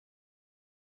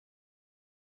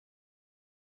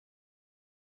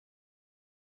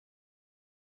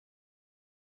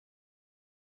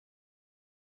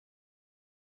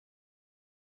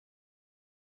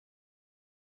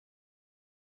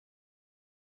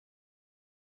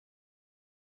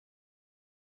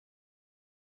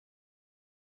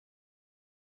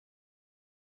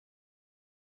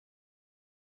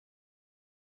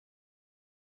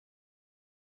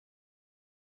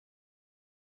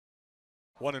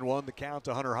1-1 the count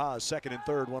to Hunter Haas, second and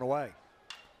third, one away.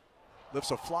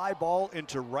 Lifts a fly ball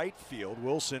into right field.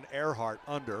 Wilson Earhart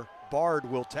under. Bard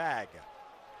will tag.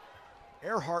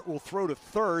 Earhart will throw to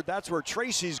third. That's where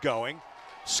Tracy's going.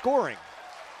 Scoring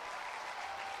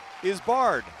is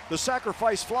Bard. The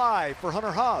sacrifice fly for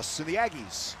Hunter Haas, and the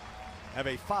Aggies have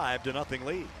a 5-0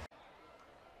 lead.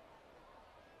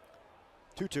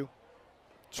 2-2.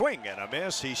 Swing and a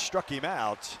miss. He struck him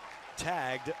out.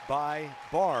 Tagged by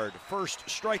Bard. First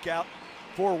strikeout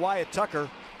for Wyatt Tucker.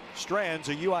 Strands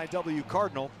a UIW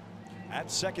Cardinal at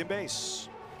second base.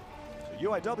 So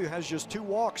UIW has just 2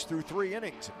 walks through 3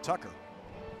 innings. Tucker.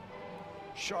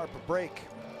 Sharp break.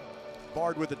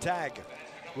 Bard with the tag.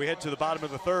 We head to the bottom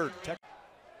of the third.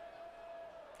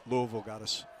 Louisville got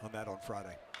us on that on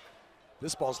Friday.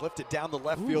 This ball's lifted down the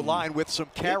left field line with some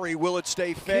carry. Will it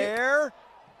stay fair?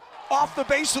 Off the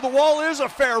base of the wall is a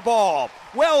fair ball.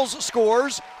 Wells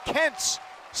scores. Kent's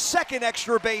second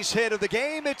extra base hit of the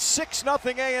game. It's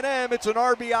 6-0 A&M. It's an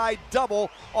RBI double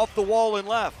off the wall and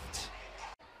left.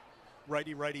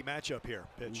 Righty-righty matchup here.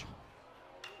 Pitch.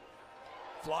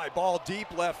 Fly ball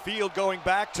deep left field, going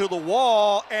back to the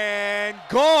wall and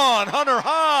gone. Hunter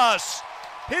Haas,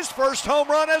 his first home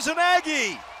run as an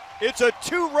Aggie. It's a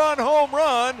 2-run home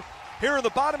run here in the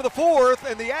bottom of the fourth,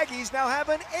 and the Aggies now have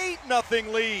an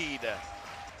 8-0 lead.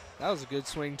 That was a good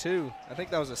swing too. I think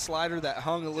that was a slider that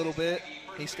hung a little bit.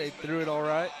 He stayed through it all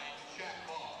right.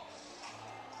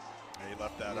 He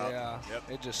left that up. Yeah, yep.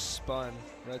 It just spun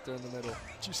right there in the middle.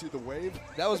 Did you see the wave?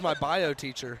 That was my bio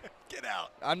teacher. Get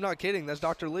out. I'm not kidding. That's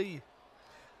Dr. Lee.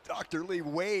 Dr. Lee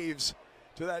waves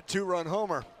to that 2-run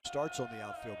homer. Starts on the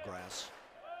outfield grass.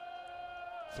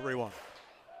 3-1.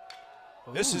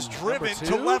 This is driven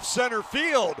to left center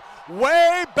field.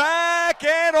 Way back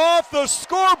and off the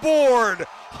scoreboard.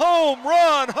 Home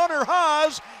run, Hunter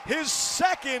Haas, his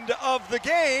second of the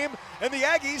game, and the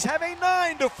Aggies have a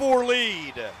 9-4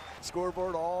 lead.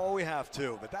 Scoreboard all we have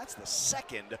to, but that's the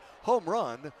second home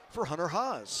run for Hunter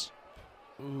Haas.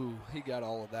 Ooh, he got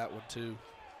all of that one too.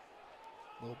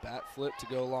 Little bat flip to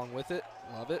go along with it.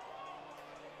 Love it.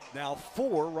 Now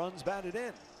 4 runs batted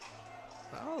in.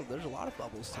 Oh, there's a lot of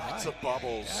bubbles tonight. Lots of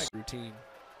bubbles. Yeah, routine.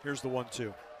 Here's the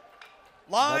 1-2.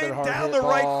 Line down the ball.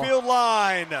 right field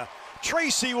line.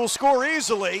 Tracy will score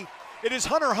easily. It is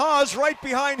Hunter Haas right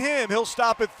behind him. He'll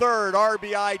stop at third.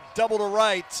 RBI double to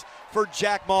right for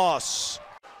Jack Moss.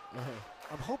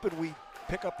 I'm hoping we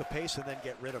pick up the pace and then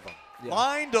get rid of him. Yeah.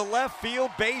 Line to left field,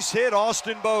 base hit,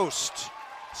 Austin Boast.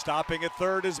 Stopping at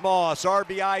third is Moss.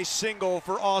 RBI single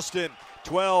for Austin.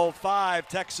 12-5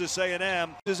 Texas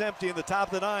A&M is empty in the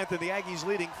top of the 9th, and the Aggies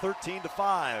leading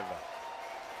 13-5.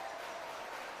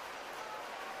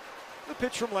 The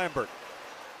pitch from Lambert.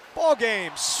 Ball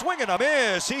game, swing and a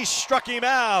miss. He struck him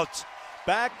out.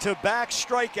 Back-to-back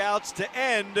strikeouts to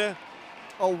end a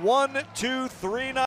 1-2-3-9.